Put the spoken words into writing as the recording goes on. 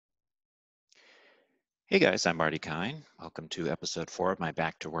Hey guys, I'm Marty Kihn. Welcome to episode 4 of my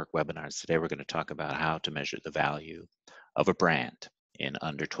Back to Work webinars. Today we're going to talk about how to measure the value of a brand in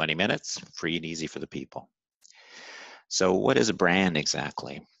under 20 minutes, free and easy for the people. So what is a brand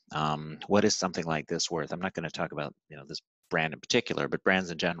exactly? What is something like this worth? I'm not going to talk about this brand in particular, but brands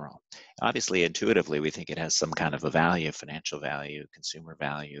in general. Obviously, intuitively, we think it has some kind of a value, financial value, consumer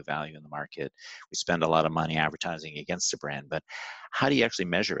value, value in the market. We spend a lot of money advertising against a brand, but how do you actually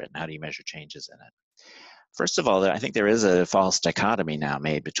measure it and how do you measure changes in it? First of all, I think there is a false dichotomy now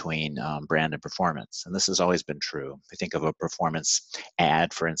made between brand and performance, and this has always been true. I think of a performance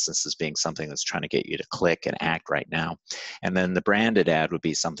ad, for instance, as being something that's trying to get you to click and act right now, and then the branded ad would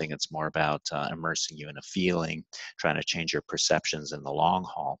be something that's more about immersing you in a feeling, trying to change your perceptions in the long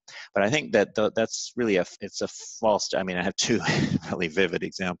haul. But I think that that's really it's a false. I mean, I have two really vivid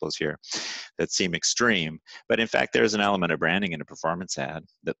examples here that seem extreme, but in fact, there's an element of branding in a performance ad.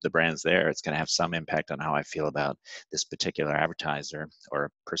 The brand's there; it's going to have some impact on how I feel about this particular advertiser or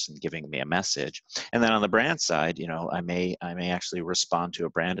a person giving me a message. And then on the brand side, I may actually respond to a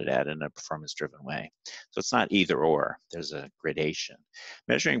branded ad in a performance-driven way. So it's not either or. There's a gradation.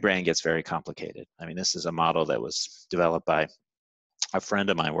 Measuring brand gets very complicated. I mean, this is a model that was developed by a friend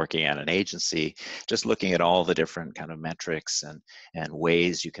of mine working at an agency, just looking at all the different kind of metrics and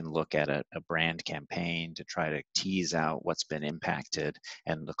ways you can look at a brand campaign to try to tease out what's been impacted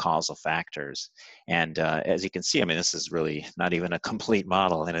and the causal factors. And as you can see, I mean, this is really not even a complete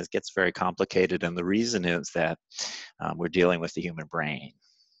model, and it gets very complicated. And the reason is that we're dealing with the human brain.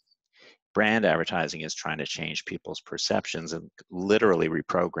 Brand advertising is trying to change people's perceptions and literally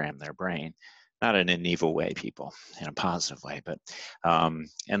reprogram their brain, not in an evil way, people, in a positive way. But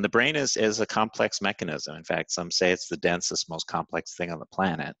and the brain is a complex mechanism. In fact, some say it's the densest, most complex thing on the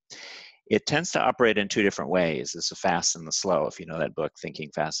planet. It tends to operate in two different ways. It's the fast and the slow. If you know that book,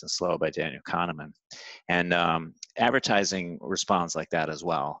 Thinking Fast and Slow by Daniel Kahneman. And advertising responds like that as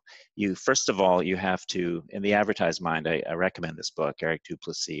well. First of all, you have to, in the advertised mind, I recommend this book. Eric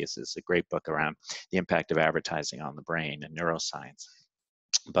Duplessis is a great book around the impact of advertising on the brain and neuroscience.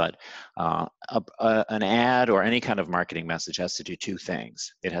 But an ad or any kind of marketing message has to do two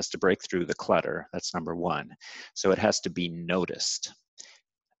things. It has to break through the clutter. That's number one. So it has to be noticed.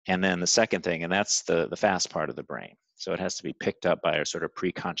 And then the second thing, and that's the fast part of the brain. So it has to be picked up by our sort of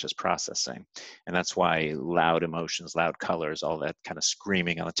pre-conscious processing. And that's why loud emotions, loud colors, all that kind of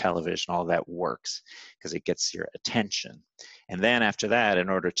screaming on the television, all that works because it gets your attention. And then after that, in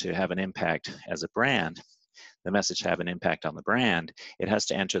order to have an impact as a brand, the message have an impact on the brand, it has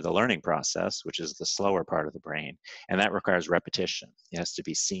to enter the learning process, which is the slower part of the brain. And that requires repetition. It has to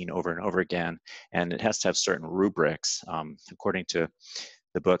be seen over and over again. And it has to have certain rubrics. According to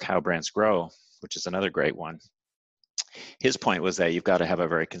the book, How Brands Grow, which is another great one, his point was that you've got to have a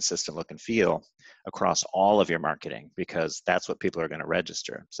very consistent look and feel across all of your marketing because that's what people are going to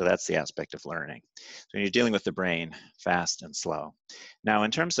register. So that's the aspect of learning. So when you're dealing with the brain, fast and slow. Now,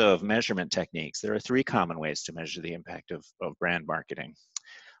 in terms of measurement techniques, there are three common ways to measure the impact of brand marketing.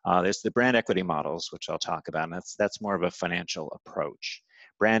 There's the brand equity models, which I'll talk about, and that's more of a financial approach.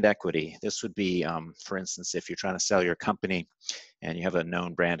 Brand equity, this would be, for instance, if you're trying to sell your company and you have a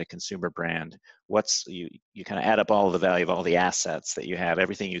known brand, a consumer brand, you kind of add up all the value of all the assets that you have,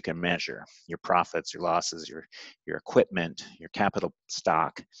 everything you can measure, your profits, your losses, your equipment, your capital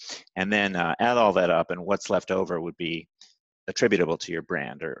stock, and then add all that up, and what's left over would be attributable to your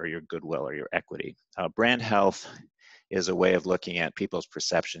brand or your goodwill or your equity. Brand health is a way of looking at people's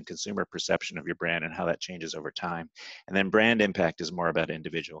perception, consumer perception of your brand and how that changes over time. And then brand impact is more about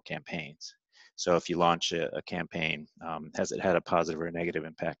individual campaigns. So if you launch a campaign, has it had a positive or a negative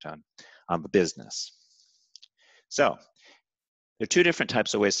impact on the business? So there are two different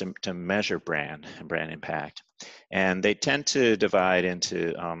types of ways to measure brand and brand impact. And they tend to divide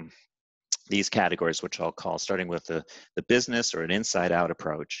into these categories, which I'll call, starting with the business or an inside out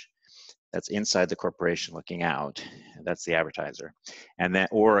approach. That's inside the corporation looking out. That's the advertiser. And then,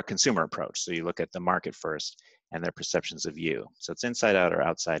 or a consumer approach. So you look at the market first and their perceptions of you. So it's inside out or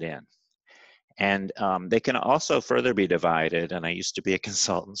outside in. And they can also further be divided. And I used to be a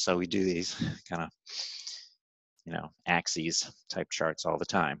consultant, so we do these kind of axes type charts all the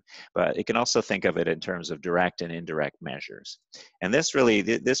time. But you can also think of it in terms of direct and indirect measures. And this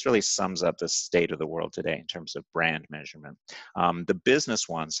really sums up the state of the world today in terms of brand measurement. The business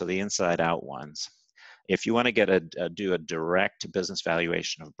ones, so the inside out ones, if you want to do a direct business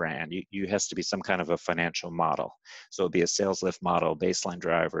valuation of brand, you has to be some kind of a financial model. So it'll be a sales lift model, baseline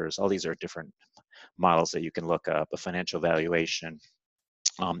drivers, all these are different models that you can look up, a financial valuation.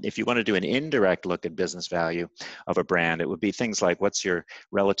 If you want to do an indirect look at business value of a brand, it would be things like what's your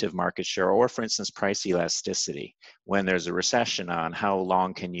relative market share, or for instance, price elasticity. When there's a recession on,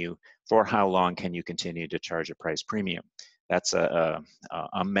 for how long can you continue to charge a price premium? That's a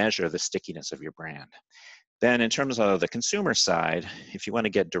measure of the stickiness of your brand. Then in terms of the consumer side, if you want to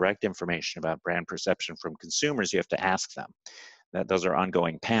get direct information about brand perception from consumers, you have to ask them. Those are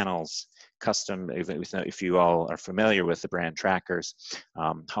ongoing panels, custom, if you all are familiar with the brand trackers,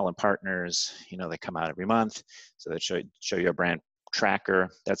 Holland Partners, they come out every month, so they show you a brand tracker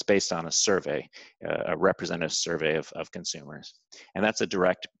that's based on a survey, a representative survey of consumers. And that's a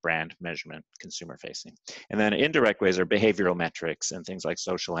direct brand measurement, consumer facing. And then indirect ways are behavioral metrics and things like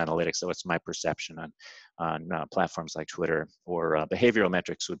social analytics. So what's my perception on platforms like Twitter, or behavioral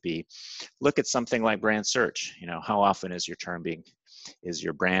metrics would be, look at something like brand search. How often is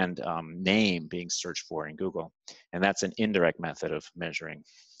your brand name being searched for in Google? And that's an indirect method of measuring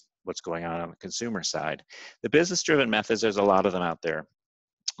what's going on the consumer side. The business-driven methods, there's a lot of them out there.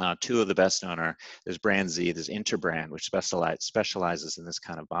 Two of the best known are, there's Brand Z, there's Interbrand, which specializes in this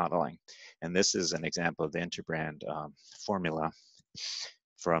kind of modeling. And this is an example of the Interbrand formula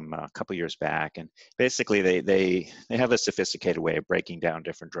from a couple years back. And basically they have a sophisticated way of breaking down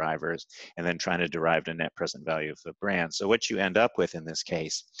different drivers and then trying to derive the net present value of the brand. So what you end up with in this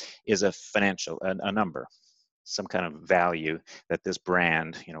case is a number, some kind of value that this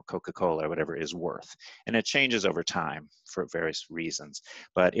brand, Coca-Cola or whatever, is worth. And it changes over time for various reasons.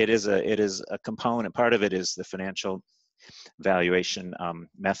 But it is a component. Part of it is the financial valuation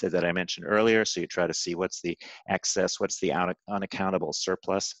method that I mentioned earlier. So you try to see what's the excess, what's the unaccountable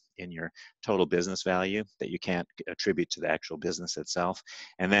surplus in your total business value that you can't attribute to the actual business itself.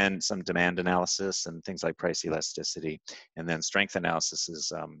 And then some demand analysis and things like price elasticity. And then strength analysis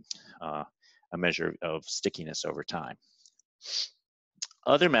is a measure of stickiness over time.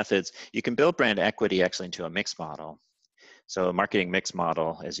 Other methods, you can build brand equity actually into a mix model. So a marketing mix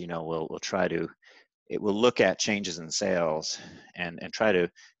model, as you know, it will look at changes in sales and try to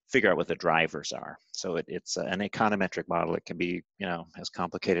figure out what the drivers are. So it's an econometric model. It can be as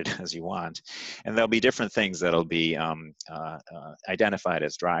complicated as you want, and there'll be different things that'll be identified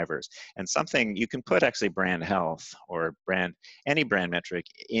as drivers. And something you can put actually brand health or any brand metric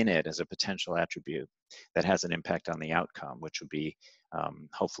in it as a potential attribute that has an impact on the outcome, which would be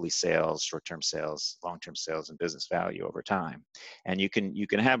hopefully sales, short-term sales, long-term sales, and business value over time. And you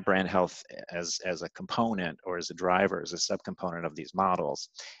can have brand health as a component or as a driver, as a subcomponent of these models,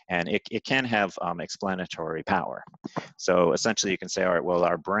 and it can have explanatory power. So essentially, you can say, all right, well,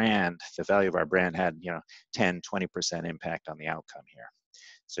 our brand, the value of our brand had 10, 20% impact on the outcome here.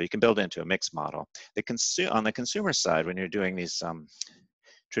 So you can build into a mixed model. On the consumer side, when you're doing these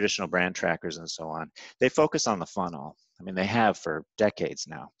traditional brand trackers and so on, they focus on the funnel. I mean, they have for decades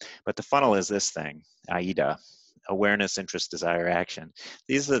now. But the funnel is this thing, AIDA, awareness, interest, desire, action.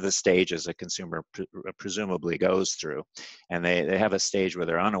 These are the stages a consumer presumably goes through. And they have a stage where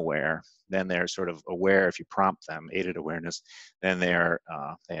they're unaware. Then they're sort of aware if you prompt them, aided awareness. Then they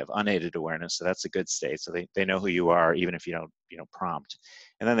have unaided awareness. So that's a good state. So they know who you are even if you don't prompt.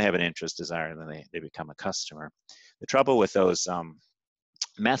 And then they have an interest, desire, and then they become a customer. The trouble with those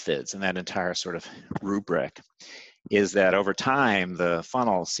methods and that entire sort of rubric is that over time the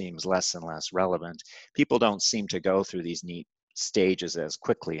funnel seems less and less relevant. People don't seem to go through these neat stages as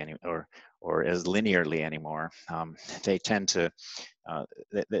quickly or as linearly anymore. They tend to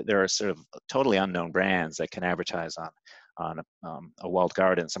there are sort of totally unknown brands that can advertise on a walled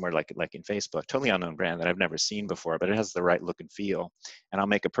garden somewhere like in Facebook, totally unknown brand that I've never seen before, but it has the right look and feel, and I'll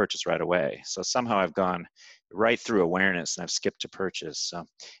make a purchase right away. So somehow I've gone right through awareness and I've skipped to purchase. So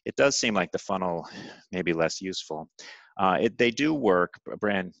it does seem like the funnel may be less useful. They do work.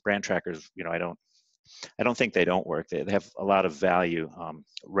 Brand trackers, I don't think they don't work. They have a lot of value,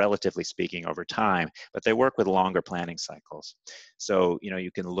 relatively speaking, over time, but they work with longer planning cycles. So,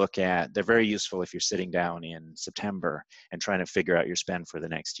 you can look at, they're very useful if you're sitting down in September and trying to figure out your spend for the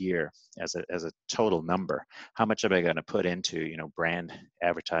next year as a total number. How much am I going to put into, brand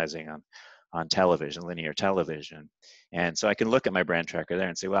advertising on television, linear television? And so I can look at my brand tracker there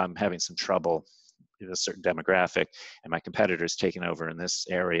and say, well, I'm having some trouble a certain demographic and my competitors taking over in this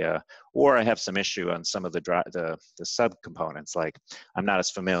area, or I have some issue on some of the subcomponents, like I'm not as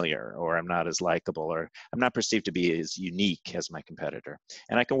familiar, or I'm not as likable, or I'm not perceived to be as unique as my competitor.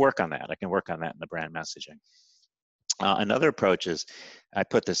 And I can work on that. I can work on that in the brand messaging. Another approach is, I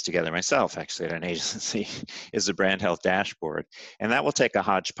put this together myself actually at an agency, is a brand health dashboard. And that will take a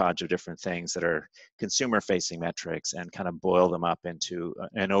hodgepodge of different things that are consumer facing metrics and kind of boil them up into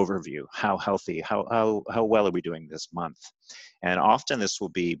an overview. How healthy, how well are we doing this month? And often this will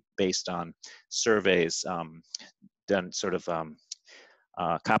be based on surveys done sort of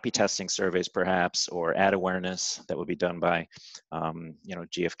copy testing surveys perhaps, or ad awareness that would be done by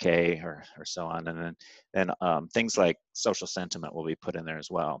GfK or so on, and then things like social sentiment will be put in there as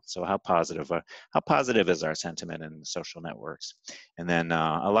well. So how positive is our sentiment in social networks? And then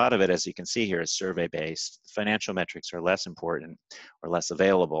a lot of it, as you can see here, is survey based. Financial metrics are less important or less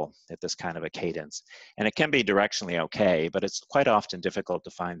available at this kind of a cadence, and it can be directionally okay, but it's quite often difficult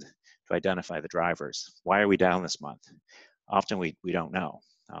to identify the drivers. Why are we down this month? Often we don't know.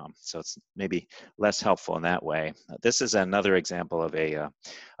 So it's maybe less helpful in that way. This is another example of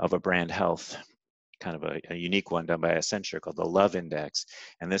a brand health, kind of a unique one done by Accenture called the Love Index.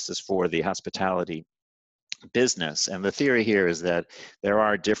 And this is for the hospitality business. And the theory here is that there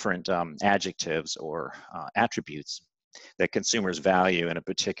are different adjectives or attributes that consumers value in a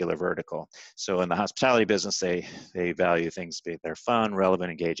particular vertical. So in the hospitality business, they value things, they're fun, relevant,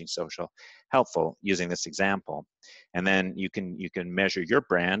 engaging, social, helpful, using this example. And then you can measure your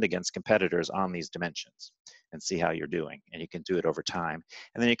brand against competitors on these dimensions and see how you're doing. And you can do it over time.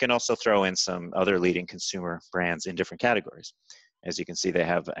 And then you can also throw in some other leading consumer brands in different categories. As you can see, they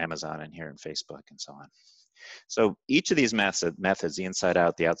have Amazon in here and Facebook and so on. So each of these methods, the inside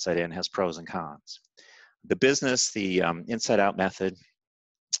out, the outside in, has pros and cons. The business, the inside out method,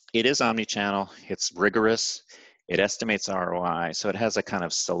 it is omni-channel, it's rigorous, it estimates ROI, so it has a kind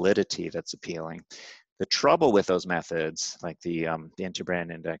of solidity that's appealing. The trouble with those methods, like the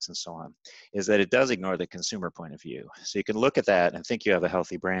interbrand index and so on, is that it does ignore the consumer point of view. So you can look at that and think you have a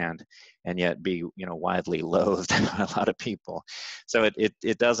healthy brand, and yet be widely loathed by a lot of people. So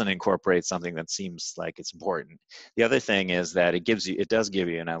it doesn't incorporate something that seems like it's important. The other thing is that it does give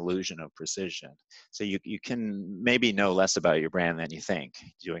you an illusion of precision. So you can maybe know less about your brand than you think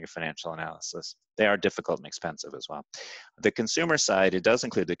doing a financial analysis. They are difficult and expensive as well. The consumer side, it does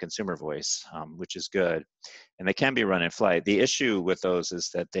include the consumer voice, which is good, and they can be run in flight. The issue with those is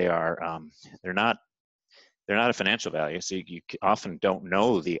that they're not a financial value, so you often don't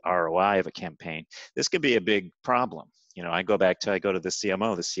know the ROI of a campaign. This could be a big problem. I go to the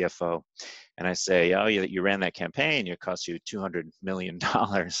CMO, the CFO, and I say, oh, you ran that campaign, it cost you $200 million,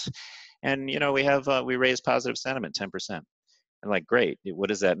 and we raised positive sentiment 10%. And like, great, what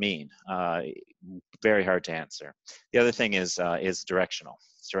does that mean? Very hard to answer. The other thing is directional.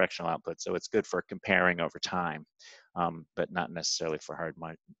 It's directional output, so it's good for comparing over time, but not necessarily for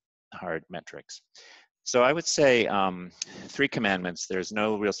hard metrics. So I would say 3 commandments. There's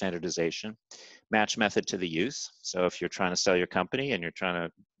no real standardization. Match method to the use. So if you're trying to sell your company and you're trying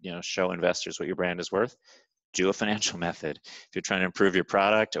to show investors what your brand is worth, do a financial method. If you're trying to improve your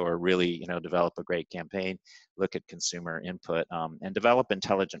product or really develop a great campaign, look at consumer input and develop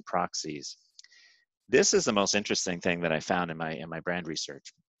intelligent proxies. This is the most interesting thing that I found in my brand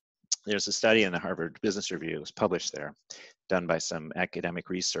research. There's a study in the Harvard Business Review, it was published there, done by some academic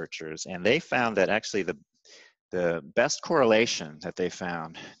researchers, and they found that actually the best correlation that they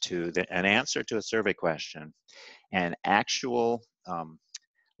found to an answer to a survey question and actual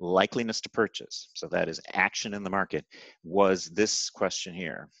likeliness to purchase, so that is action in the market, was this question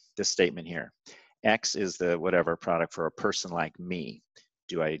here, this statement here. X is the whatever product for a person like me.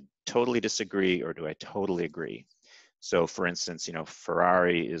 Do I totally disagree or do I totally agree? So for instance,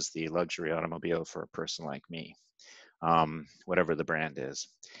 Ferrari is the luxury automobile for a person like me, whatever the brand is.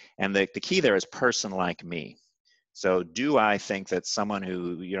 And the key there is person like me. So do I think that someone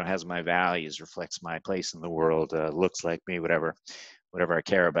who has my values, reflects my place in the world, looks like me, whatever I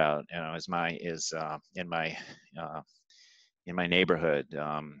care about, is in my neighborhood,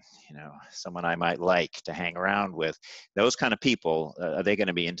 someone I might like to hang around with, those kind of people, are they going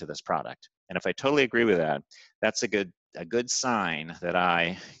to be into this product? And if I totally agree with that, that's a good sign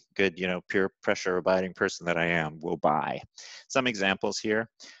that peer pressure abiding person that I am, will buy. Some examples here.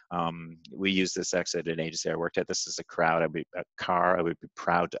 We use this actually at an agency I worked at. This is a car I would be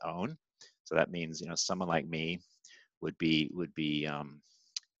proud to own. So that means, someone like me would be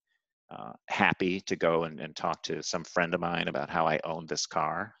happy to go and talk to some friend of mine about how I own this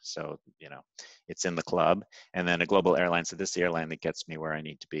car. So, it's in the club. And then a global airline, so this is the airline that gets me where I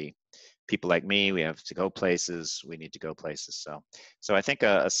need to be. People like me, we have to go places, we need to go places. So I think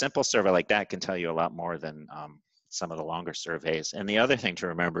a simple survey like that can tell you a lot more than some of the longer surveys. And the other thing to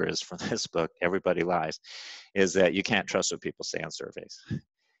remember is from this book, Everybody Lies, is that you can't trust what people say on surveys.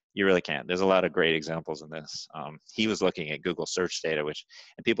 You really can't. There's a lot of great examples in this. He was looking at Google search data,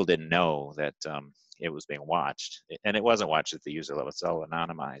 and people didn't know that it was being watched. And it wasn't watched at the user level, it's all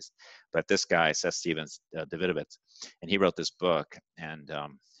anonymized. But this guy, Seth Stevens Davidovitz, and he wrote this book, and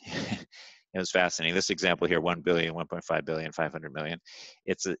it was fascinating. This example here, 1 billion, 1.5 billion, 500 million.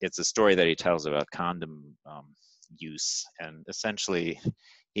 It's a story that he tells about condom use. And essentially,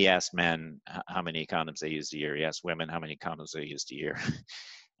 he asked men how many condoms they used a year. He asked women how many condoms they used a year.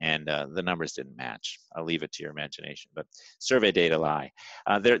 And the numbers didn't match. I'll leave it to your imagination, but survey data lie.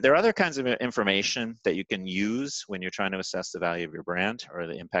 There are other kinds of information that you can use when you're trying to assess the value of your brand or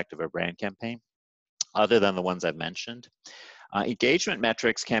the impact of a brand campaign, other than the ones I've mentioned. Engagement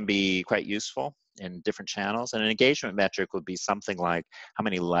metrics can be quite useful in different channels, and an engagement metric would be something like, how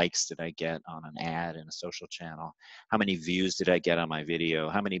many likes did I get on an ad in a social channel? How many views did I get on my video?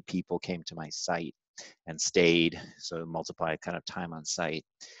 How many people came to my site and stayed, so multiply kind of time on site.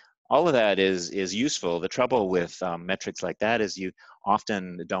 All of that is useful. The trouble with metrics like that is you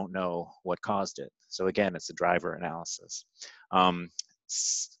often don't know what caused it. So again, it's a driver analysis.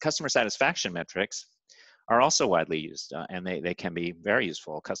 Customer satisfaction metrics are also widely used, and they can be very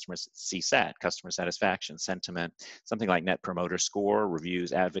useful. CSAT, customer satisfaction, sentiment, something like Net Promoter Score,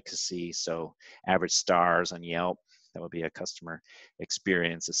 reviews, advocacy, so average stars on Yelp. That would be a customer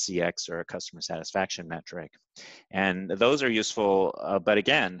experience, a CX, or a customer satisfaction metric. And those are useful, but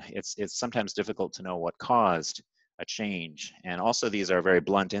again, it's sometimes difficult to know what caused a change. And also, these are very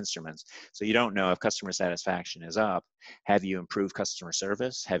blunt instruments. So you don't know if customer satisfaction is up. Have you improved customer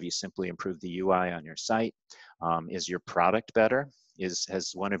service? Have you simply improved the UI on your site? Is your product better?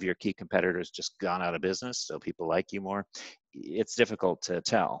 Has one of your key competitors just gone out of business so people like you more? It's difficult to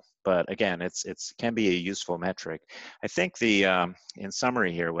tell. But again, it can be a useful metric. I think in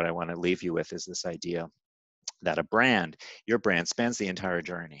summary here, what I want to leave you with is this idea that your brand spans the entire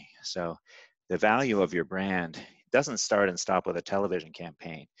journey. So the value of your brand doesn't start and stop with a television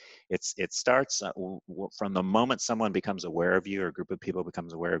campaign. It starts from the moment someone becomes aware of you, or a group of people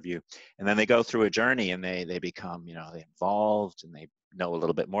becomes aware of you, and then they go through a journey and they become, they involved, and they know a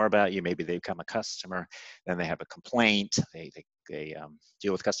little bit more about you. Maybe they become a customer, then they have a complaint, they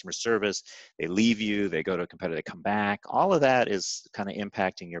deal with customer service, they leave you, they go to a competitor, they come back. All of that is kind of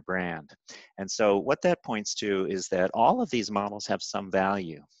impacting your brand. And so what that points to is that all of these models have some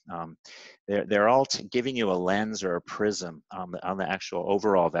value. They're all giving you a lens or a prism on the actual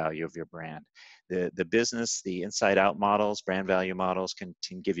overall value of your brand. The business, the inside out models, brand value models can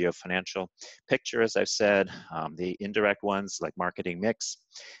give you a financial picture, as I've said. The indirect ones like marketing mix,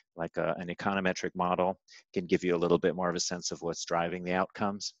 like an econometric model, can give you a little bit more of a sense of what's driving the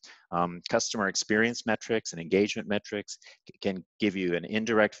outcomes. Customer experience metrics and engagement metrics can give you an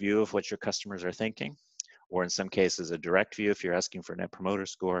indirect view of what your customers are thinking, or in some cases a direct view if you're asking for a Net Promoter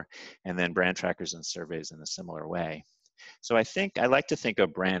Score, and then brand trackers and surveys in a similar way. So I like to think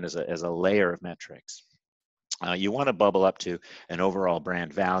of brand as a layer of metrics. You want to bubble up to an overall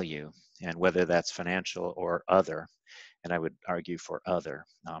brand value, and whether that's financial or other, and I would argue for other.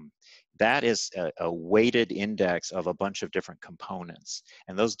 That is a weighted index of a bunch of different components.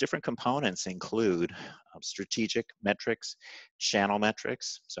 And those different components include strategic metrics, channel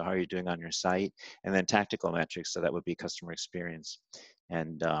metrics, so how are you doing on your site, and then tactical metrics, so that would be customer experience,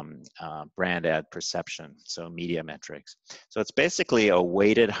 and brand ad perception, so media metrics. So it's basically a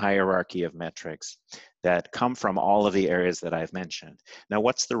weighted hierarchy of metrics that come from all of the areas that I've mentioned. Now,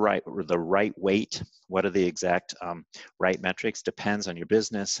 what's the right weight? What are the exact right metrics? Depends on your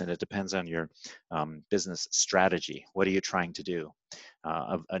business, and it depends on your business strategy. What are you trying to do?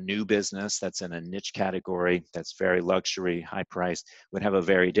 A new business that's in a niche category, that's very luxury, high price, would have a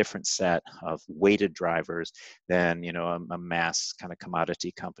very different set of weighted drivers than a mass kind of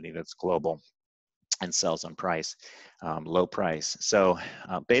commodity company that's global and sells on price, low price. So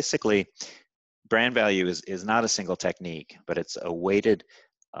basically, brand value is not a single technique, but it's a weighted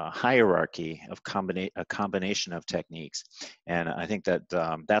hierarchy of a combination of techniques. And I think that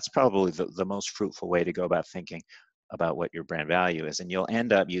that's probably the most fruitful way to go about thinking about what your brand value is. And you'll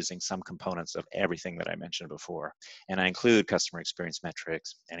end up using some components of everything that I mentioned before. And I include customer experience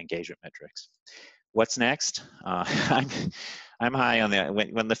metrics and engagement metrics. What's next? I'm high on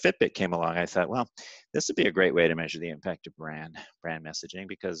when the Fitbit came along, I thought, well, this would be a great way to measure the impact of brand messaging,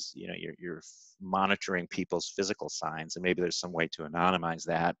 because you're monitoring people's physical signs, and maybe there's some way to anonymize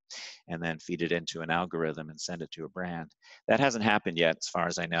that and then feed it into an algorithm and send it to a brand. That hasn't happened yet, as far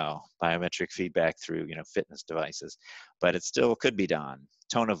as I know, biometric feedback through fitness devices, but it still could be done.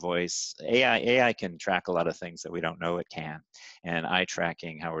 Tone of voice, AI can track a lot of things that we don't know it can, and eye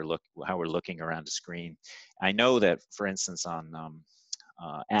tracking, how we're looking around a screen. I know that, for instance, on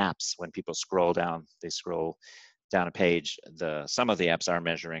apps, when people scroll down, they scroll down a page, some of the apps are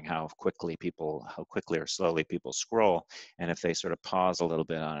measuring how quickly or slowly people scroll. And if they sort of pause a little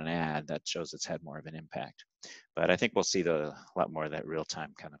bit on an ad, that shows it's had more of an impact. But I think we'll see a lot more of that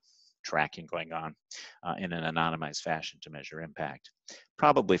real-time kind of tracking going on in an anonymized fashion to measure impact,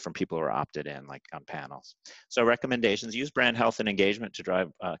 probably from people who are opted in, like on panels. So recommendations: use brand health and engagement to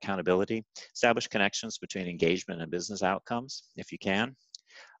drive accountability. Establish connections between engagement and business outcomes if you can.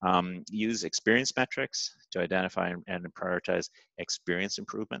 Use experience metrics to identify and prioritize experience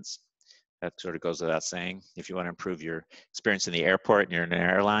improvements. That sort of goes without saying. If you want to improve your experience in the airport and you're in an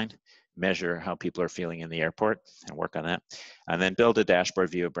airline, measure how people are feeling in the airport and work on that. And then build a dashboard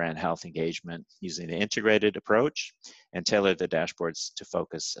view of brand health engagement using the integrated approach, and tailor the dashboards to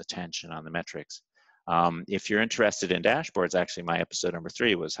focus attention on the metrics. If you're interested in dashboards, actually my episode number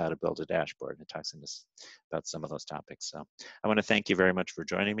 3 was how to build a dashboard. It talks about some of those topics. So I want to thank you very much for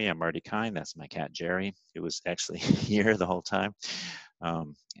joining me. I'm Marty Kihn. That's my cat, Jerry, who was actually here the whole time.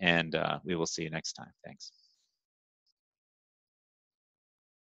 And we will see you next time. Thanks.